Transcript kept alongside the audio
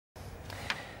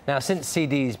Now, since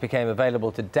CDs became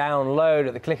available to download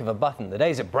at the click of a button, the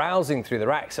days of browsing through the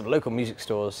racks of local music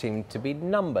stores seem to be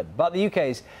numbered. But the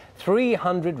UK's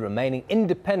 300 remaining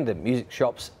independent music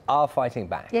shops are fighting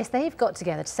back. Yes, they've got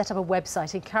together to set up a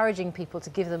website encouraging people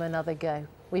to give them another go.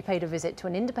 We paid a visit to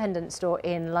an independent store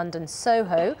in London,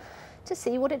 Soho, to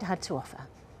see what it had to offer.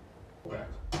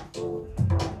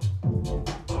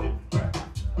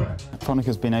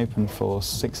 Phonica's been open for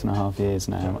 6.5 years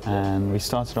now, and we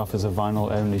started off as a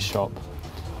vinyl-only shop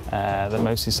that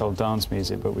mostly sold dance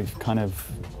music, but we've kind of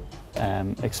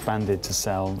expanded to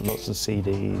sell lots of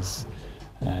CDs,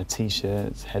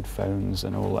 T-shirts, headphones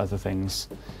and all other things.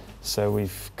 So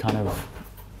we've kind of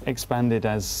expanded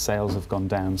as sales have gone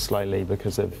down slightly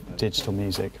because of digital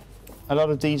music. A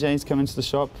lot of DJs come into the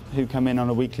shop who come in on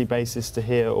a weekly basis to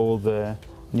hear all the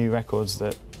new records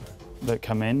that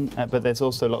come in, but there's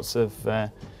also lots of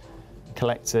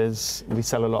collectors. We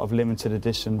sell a lot of limited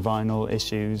edition vinyl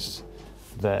issues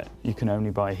that you can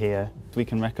only buy here. We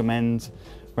can recommend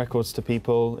records to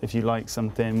people. If you like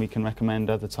something, we can recommend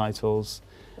other titles.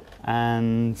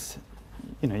 And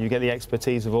you know, you get the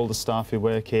expertise of all the staff who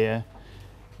work here.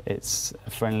 It's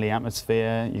a friendly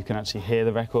atmosphere. You can actually hear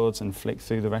the records and flick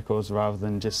through the records rather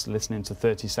than just listening to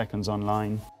 30 seconds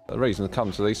online. The reason to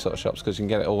come to these sort of shops is because you can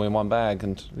get it all in one bag,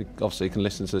 and obviously you can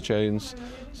listen to the tunes.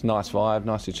 It's a nice vibe,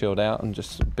 nicely chilled out, and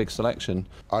just a big selection.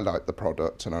 I like the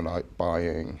product and I like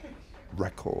buying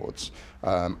records.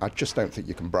 I just don't think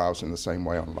you can browse in the same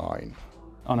way online.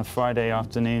 On a Friday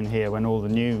afternoon here, when all the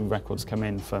new records come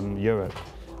in from Europe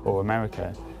or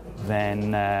America,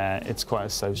 then it's quite a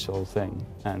social thing,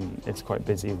 and it's quite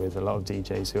busy with a lot of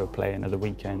DJs who are playing at the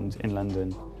weekend in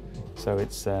London. So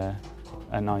it's a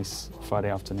nice Friday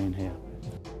afternoon here.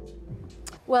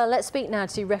 Well, let's speak now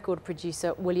to record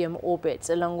producer William Orbit,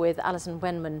 along with Alison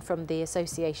Wenman from the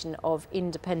Association of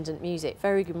Independent Music.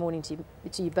 Very good morning to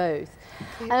you both.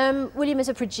 William, as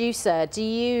a producer, do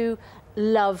you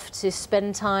love to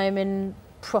spend time in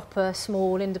proper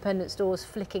small independent stores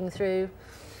flicking through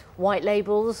white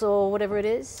labels or whatever it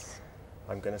is?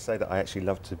 I'm going to say that I actually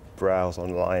love to browse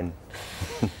online.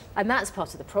 And that's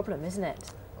part of the problem, isn't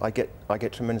it? I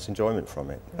get tremendous enjoyment from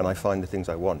it, and I find the things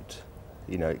I want,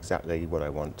 you know, exactly what I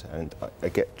want, and I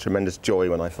get tremendous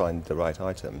joy when I find the right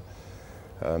item.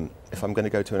 If I'm going to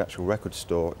go to an actual record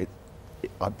store,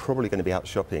 I'm probably going to be out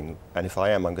shopping, and if I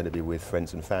am, I'm going to be with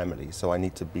friends and family, so I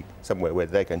need to be somewhere where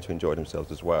they're going to enjoy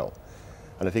themselves as well.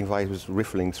 And I think if I was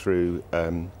riffling through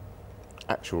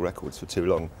actual records for too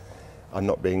long, I'm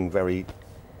not being very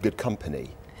good company.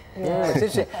 Yeah, it's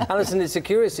interesting. Alison, it's a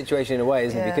curious situation in a way,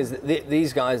 isn't it? Because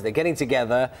these guys, they're getting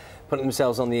together, putting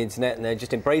themselves on the internet, and they're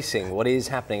just embracing what is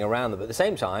happening around them. But at the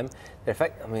same time, I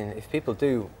mean, if people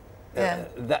do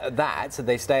so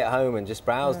they stay at home and just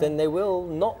browse, then they will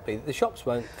not be. The shops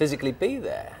won't physically be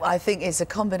there. Well, I think it's a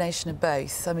combination of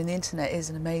both. I mean, the internet is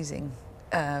an amazing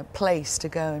place to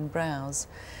go and browse.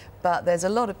 But there's a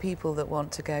lot of people that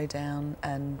want to go down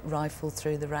and rifle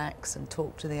through the racks and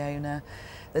talk to the owner.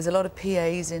 There's a lot of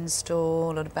PAs in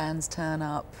store, a lot of bands turn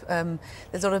up.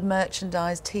 There's a lot of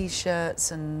merchandise,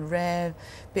 T-shirts and rare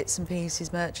bits and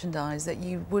pieces merchandise that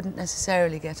you wouldn't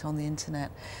necessarily get on the internet.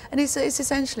 And it's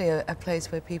essentially a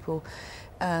place where people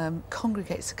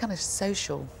congregate. It's a kind of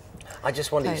social I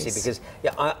just wonder, you see, because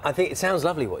I think it sounds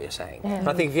lovely what you're saying. Yeah.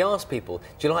 I think if you ask people,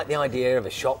 do you like the idea of a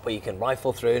shop where you can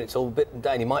rifle through and it's all a bit,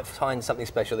 and you might find something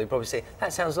special, they'd probably say,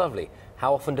 that sounds lovely.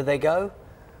 How often do they go?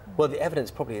 Well, the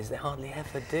evidence probably is they hardly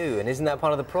ever do, and isn't that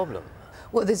part of the problem?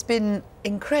 Well, there's been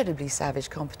incredibly savage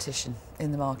competition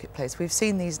in the marketplace. We've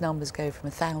seen these numbers go from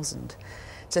 1,000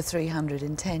 to 300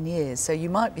 in 10 years. So you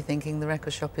might be thinking the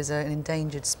record shop is an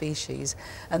endangered species,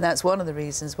 and that's one of the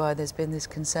reasons why there's been this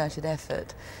concerted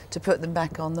effort to put them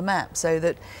back on the map, so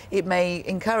that it may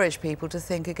encourage people to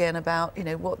think again about, you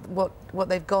know, what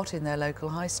they've got in their local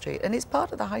high street, and it's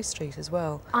part of the high street as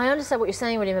well. I understand what you're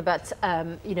saying, William, about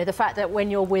you know, the fact that when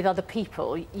you're with other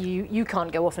people, you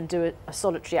can't go off and do a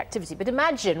solitary activity. But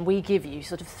imagine we give you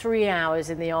sort of 3 hours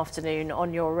in the afternoon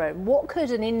on your own. What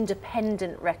could an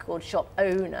independent record shop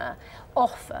owner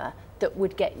offer that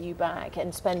would get you back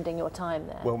and spending your time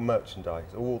there? Well,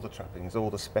 merchandise, all the trappings,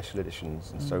 all the special editions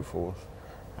and so forth.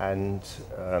 And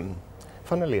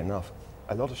funnily enough,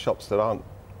 a lot of shops that aren't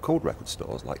called record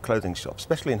stores, like clothing shops,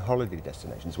 especially in holiday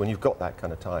destinations, when you've got that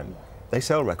kind of time, they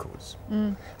sell records.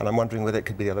 And I'm wondering whether it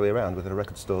could be the other way around, whether the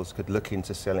record stores could look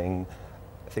into selling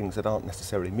things that aren't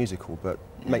necessarily musical, but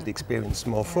make the experience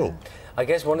more full. I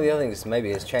guess one of the other things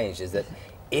maybe has changed is that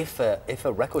if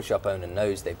a record shop owner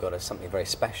knows they've got something very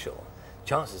special,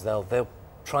 chances they'll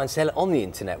try and sell it on the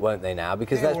internet, won't they now?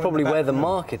 Because that's probably where the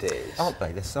market is. Aren't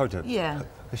they? They're so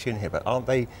push in here, but aren't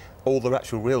they, all the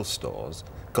actual real stores,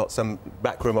 got some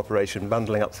backroom operation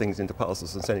bundling up things into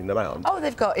parcels and sending them out? Oh,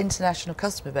 they've got international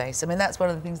customer base. I mean, that's one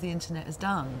of the things the internet has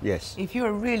done. Yes. If you're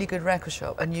a really good record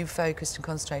shop and you've focused and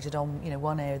concentrated on, you know,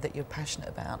 one area that you're passionate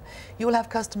about, you will have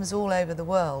customers all over the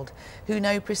world who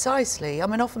know precisely, I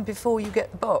mean, often before you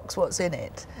get the box, what's in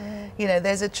it. You know,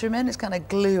 there's a tremendous kind of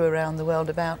glue around the world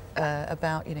about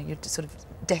you know, your sort of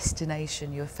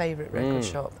destination, your favourite record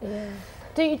shop. Yeah.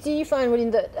 Do you find, William,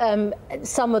 that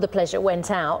some of the pleasure went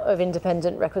out of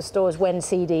independent record stores when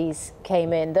CDs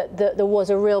came in, that there was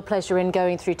a real pleasure in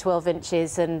going through 12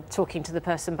 inches and talking to the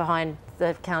person behind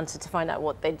the counter to find out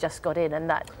what they'd just got in, and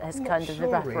that has kind of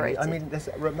evaporated? Really. I mean, there's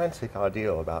a romantic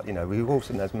ideal about, you know, we've all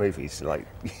seen those movies, like,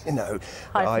 you know,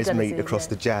 High eyes Fidelity, meet across yeah.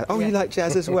 the jazz. Oh, you like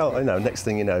jazz as well? I know, next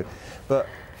thing you know. But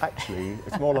actually,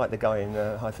 it's more like the guy in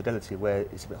High Fidelity where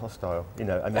it's a bit hostile, you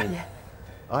know. I mean,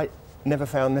 I never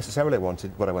found necessarily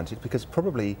what I wanted, because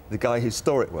probably the guy whose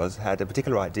store it was had a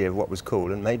particular idea of what was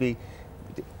cool, and maybe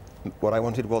what I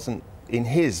wanted wasn't in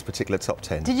his particular top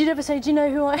 10. Did you never say, do you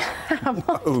know who I am?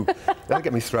 Oh, that'll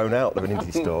get me thrown out of an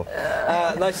indie store.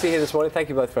 Nice to hear this morning. Thank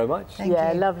you both very much. Thank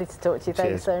you. Lovely to talk to you. Thanks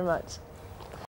Cheers. so much.